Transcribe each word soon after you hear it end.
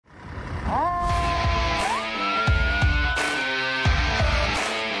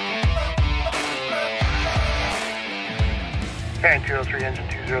Train 203, engine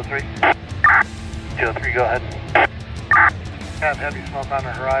 203. 203, go ahead. Have heavy smoke on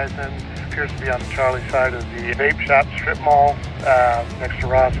the horizon. Appears to be on the Charlie side of the vape shop strip mall next to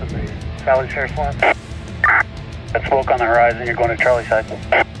Ross and the Sally's hair salon. That smoke on the horizon, you're going to Charlie side.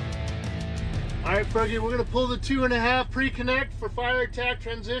 All right, Froggy, we're going to pull the 2.5 pre-connect for fire attack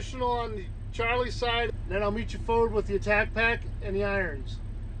transitional on the Charlie side. Then I'll meet you forward with the attack pack and the irons.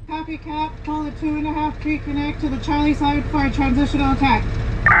 Copy, Cap. Pull the 2.5 pre-connect to the Charlie side for a transitional attack.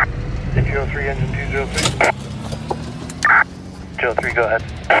 203, engine 203. 203, go ahead.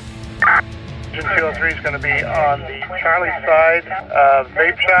 Engine 203 is going to be on the Charlie side of the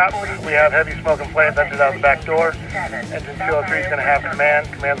vape shop. We have heavy smoke and flames entered out the back door. Engine 203 is going to have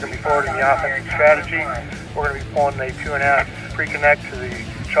command. Command's going to be forward in the offensive strategy. We're going to be pulling a 2.5 pre-connect to the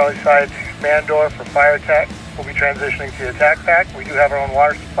Charlie side command door for fire attack. We'll be transitioning to the attack pack. We do have our own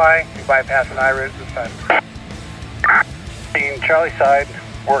water supply. We bypass an IRIT this time. Charlie side,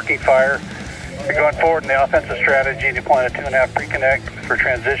 working fire. You're going forward in the offensive strategy, deploying a 2.5 pre-connect for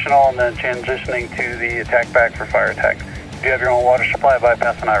transitional, and then transitioning to the attack pack for fire attack. You have your own water supply,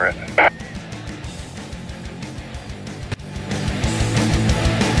 bypass an IRIT.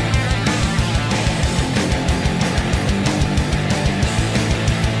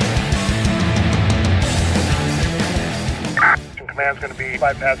 Command's going to be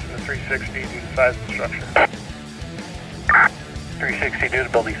bypassing the 360 due to the size of the structure. 360 due to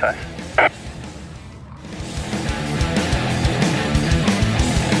building size.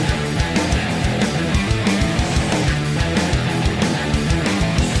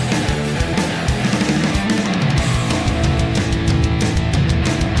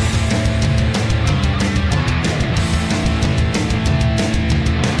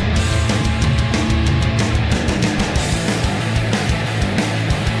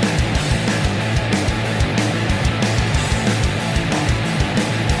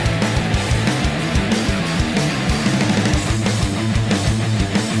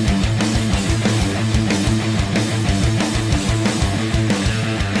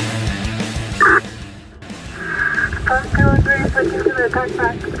 Switching to the attack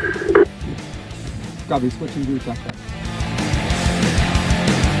pack. Copy, switching to attack pack.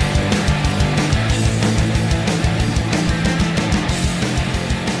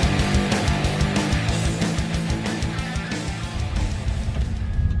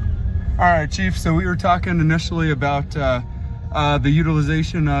 All right, Chief, so we were talking initially about the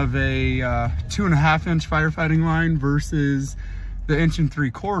utilization of a 2.5-inch firefighting line versus the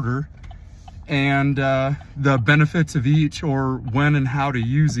 1.75-inch. And the benefits of each, or when and how to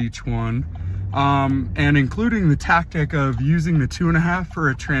use each one, and including the tactic of using the 2.5 for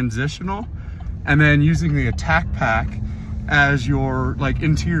a transitional and then using the attack pack as your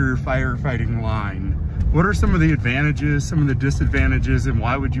interior firefighting line. What are some of the advantages, some of the disadvantages, and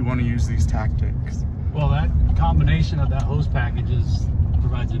why would you want to use these tactics? Well, that combination of that hose package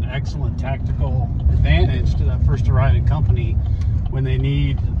provides an excellent tactical advantage to that first arriving company when they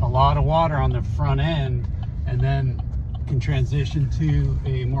need a lot of water on the front end, and then can transition to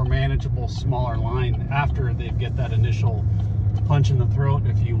a more manageable, smaller line after they get that initial punch in the throat,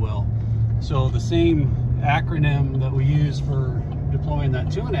 if you will. So the same acronym that we use for deploying that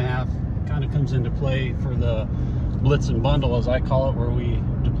 2.5 kind of comes into play for the blitz and bundle, as I call it, where we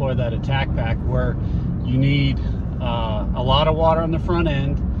deploy that attack pack, where you need a lot of water on the front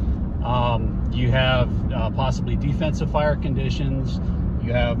end. You have possibly defensive fire conditions.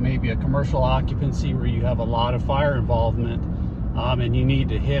 You have maybe a commercial occupancy where you have a lot of fire involvement, and you need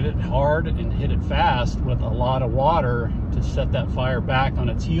to hit it hard and hit it fast with a lot of water to set that fire back on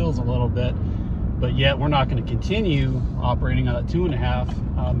its heels a little bit. But yet we're not going to continue operating on a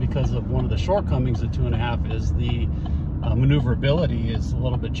 2.5 because of one of the shortcomings of 2.5 is the maneuverability is a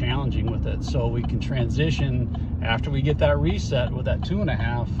little bit challenging with it. So we can transition after we get that reset with that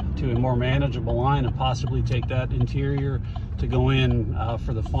 2.5 to a more manageable line and possibly take that interior to go in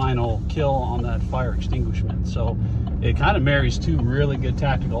for the final kill on that fire extinguishment. So it kind of marries two really good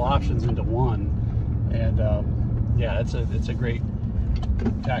tactical options into one. And yeah, it's a great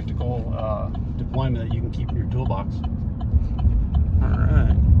tactical deployment that you can keep in your toolbox.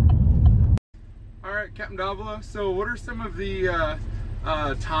 All right, Captain Davila, so what are some of the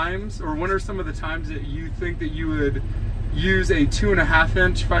times, or when are some of the times that you think that you would use a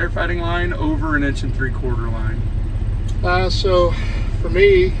 2.5-inch firefighting line over an 1.75 line? So for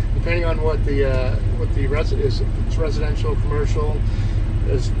me, depending on what the is, if it's residential, commercial,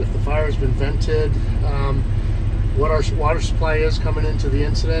 if the fire has been vented, what our water supply is coming into the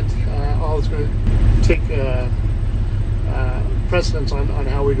incident, all is going to take precedence on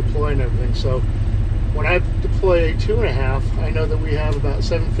how we deploy and everything. So When I deploy a 2.5, I know that we have about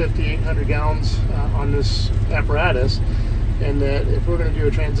 750, 800 gallons on this apparatus, and that if we're going to do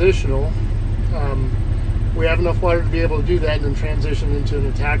a transitional, we have enough water to be able to do that and then transition into an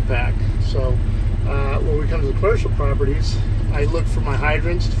attack pack. So when we come to the commercial properties, I look for my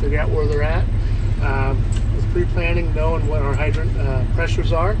hydrants to figure out where they're at. With pre-planning, knowing what our hydrant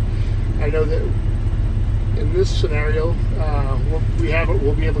pressures are, I know that in this scenario, we'll be able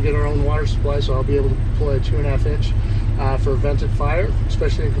to get our own water supply, so I'll be able to deploy a 2.5 inch for a vented fire,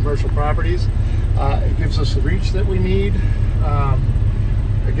 especially in commercial properties. It gives us the reach that we need.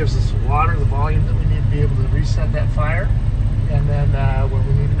 It gives us the water, the volume that we need to be able to reset that fire. And then when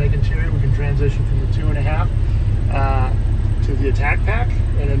we need to make interior, we can transition from the 2.5 to the attack pack,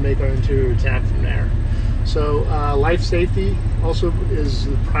 and then make our interior attack from there. So life safety also is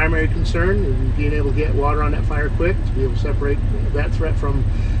the primary concern, and being able to get water on that fire quick to be able to separate that threat from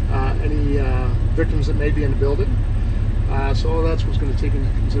any victims that may be in the building. So all that's what's going to take into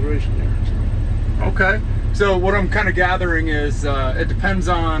consideration there. So. Okay, so what I'm kind of gathering is it depends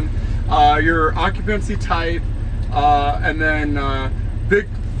on your occupancy type, and then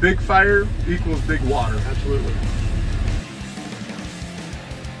big fire equals big water. Absolutely.